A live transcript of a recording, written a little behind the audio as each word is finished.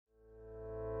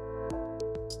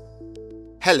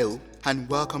Hello and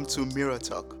welcome to Mirror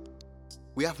Talk.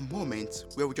 We have moments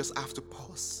where we just have to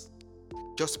pause.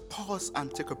 Just pause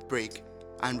and take a break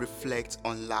and reflect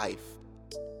on life.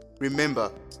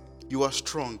 Remember, you are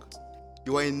strong,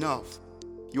 you are enough,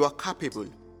 you are capable,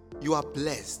 you are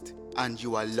blessed, and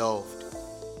you are loved.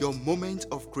 Your moment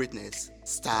of greatness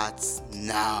starts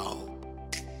now.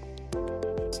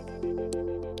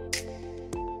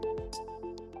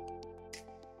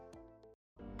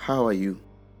 How are you?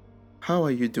 How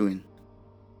are you doing?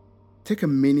 Take a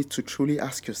minute to truly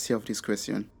ask yourself this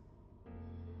question.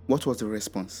 What was the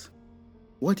response?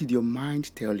 What did your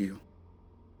mind tell you?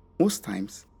 Most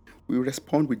times, we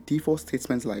respond with default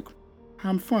statements like,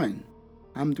 I'm fine,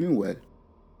 I'm doing well,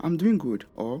 I'm doing good,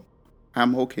 or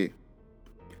I'm okay.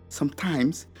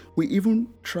 Sometimes, we even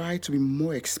try to be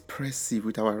more expressive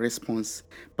with our response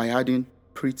by adding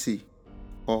pretty,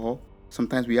 or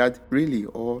sometimes we add really,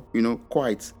 or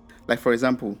quite. Like, for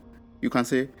example, you can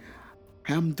say,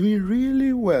 I am doing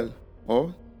really well,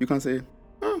 or you can say,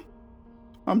 oh,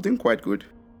 I'm doing quite good.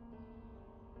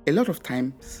 A lot of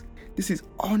times, this is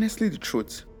honestly the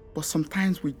truth, but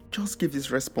sometimes we just give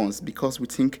this response because we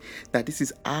think that this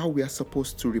is how we are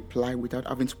supposed to reply without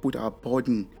having to put our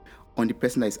burden on the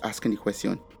person that is asking the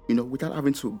question, without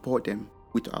having to bore them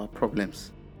with our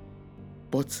problems.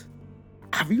 But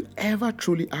have you ever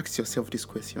truly asked yourself this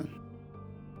question?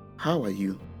 How are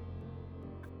you?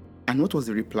 And what was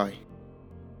the reply?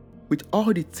 With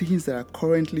all the things that are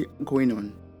currently going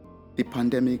on, the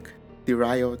pandemic, the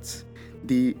riots,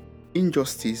 the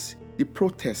injustice, the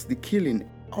protests, the killing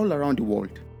all around the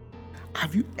world,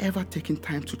 have you ever taken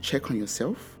time to check on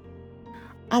yourself?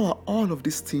 How are all of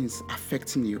these things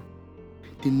affecting you?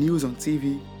 The news on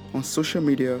TV, on social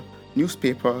media,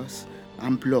 newspapers,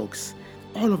 and blogs,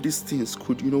 all of these things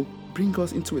could, bring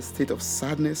us into a state of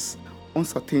sadness,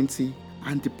 uncertainty,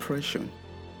 and depression.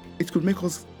 It could make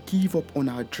us give up on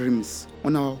our dreams,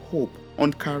 on our hope,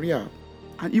 on career,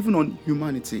 and even on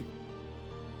humanity.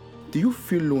 Do you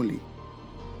feel lonely?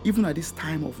 Even at this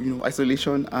time of,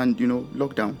 isolation and,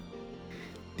 lockdown?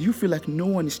 Do you feel like no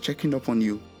one is checking up on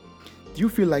you? Do you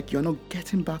feel like you're not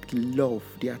getting back the love,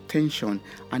 the attention,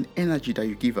 and energy that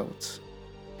you give out?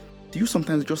 Do you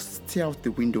sometimes just stare out the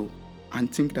window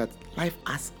and think that life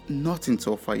has nothing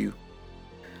to offer you?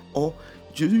 Or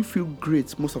do you feel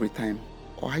great most of the time?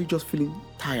 Or are you just feeling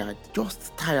tired,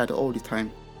 just tired all the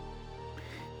time?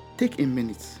 Take a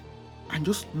minute and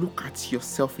just look at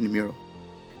yourself in the mirror.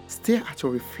 Stare at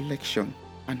your reflection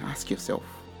and ask yourself,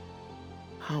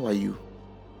 how are you?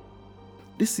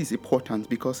 This is important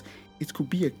because it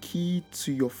could be a key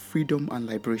to your freedom and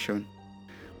liberation.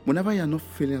 Whenever you are not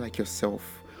feeling like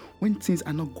yourself, when things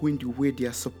are not going the way they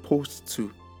are supposed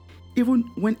to, even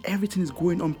when everything is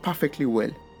going on perfectly well,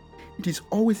 it is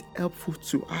always helpful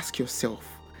to ask yourself,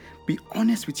 be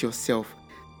honest with yourself,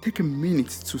 take a minute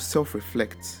to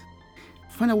self-reflect.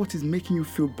 Find out what is making you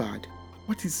feel bad,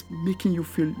 what is making you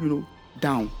feel,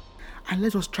 down, and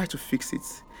let us try to fix it.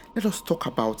 Let us talk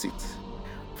about it.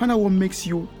 Find out what makes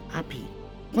you happy,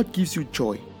 what gives you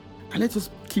joy, and let us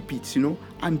keep it,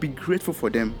 and be grateful for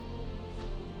them.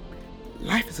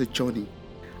 Life is a journey,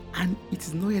 and it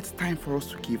is not yet time for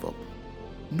us to give up.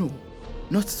 No,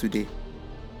 not today.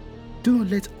 Do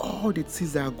not let all the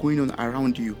things that are going on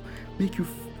around you make you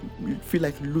feel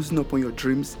like losing up on your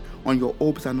dreams, on your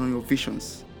hopes, and on your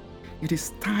visions. It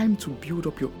is time to build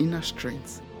up your inner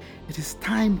strength. It is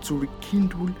time to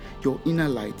rekindle your inner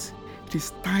light. It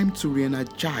is time to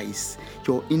re-energize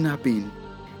your inner being.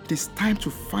 It is time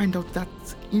to find out that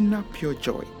inner pure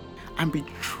joy and be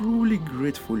truly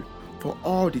grateful for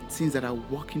all the things that are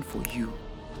working for you.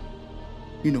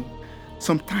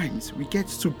 Sometimes we get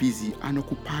too busy and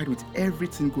occupied with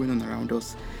everything going on around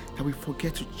us that we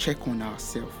forget to check on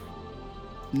ourselves.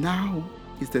 Now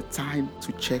is the time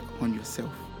to check on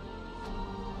yourself.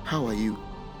 How are you?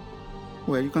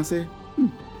 Well, you can say,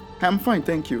 I'm fine,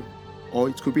 thank you. Or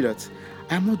it could be that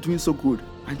I'm not doing so good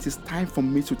and it is time for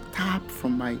me to tap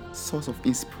from my source of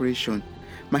inspiration,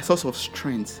 my source of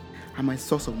strength, and my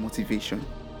source of motivation.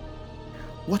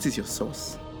 What is your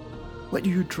source? Where do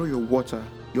you draw your water,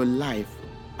 your life,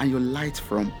 and your light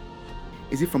from?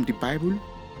 Is it from the Bible,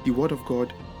 the Word of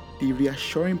God, the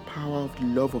reassuring power of the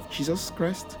love of Jesus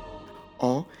Christ?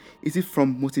 Or is it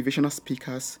from motivational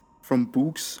speakers, from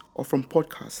books, or from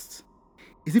podcasts?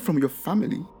 Is it from your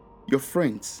family, your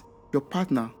friends, your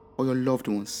partner, or your loved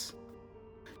ones?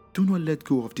 Do not let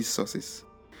go of these sources.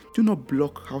 Do not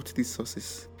block out these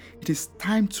sources. It is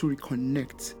time to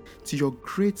reconnect to your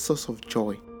great source of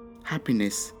joy,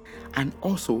 happiness, and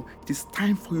also it is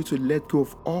time for you to let go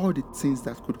of all the things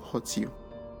that could hurt you.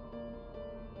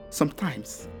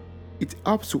 Sometimes It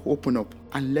helps to open up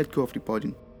and let go of the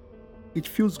burden. It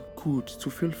feels good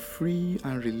to feel free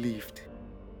and relieved.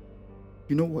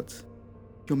 You know what?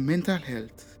 Your mental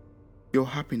health, your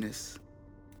happiness,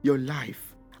 your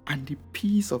life, and the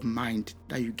peace of mind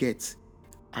that you get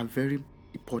are very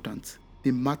important. They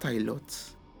matter a lot.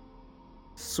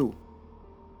 So,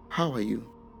 how are you?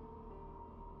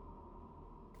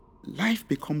 Life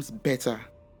becomes better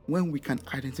when we can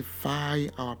identify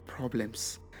our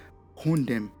problems, hone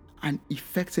them, and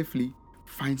effectively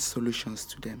find solutions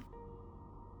to them.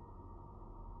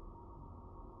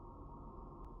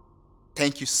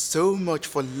 Thank you so much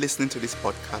for listening to this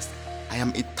podcast. I am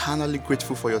eternally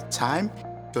grateful for your time,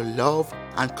 your love,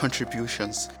 and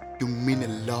contributions. You mean a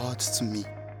lot to me.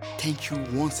 Thank you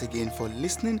once again for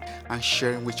listening and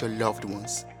sharing with your loved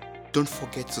ones. Don't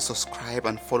forget to subscribe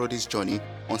and follow this journey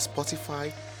on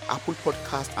Spotify, Apple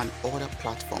Podcasts, and other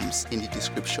platforms in the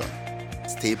description.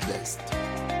 Stay blessed.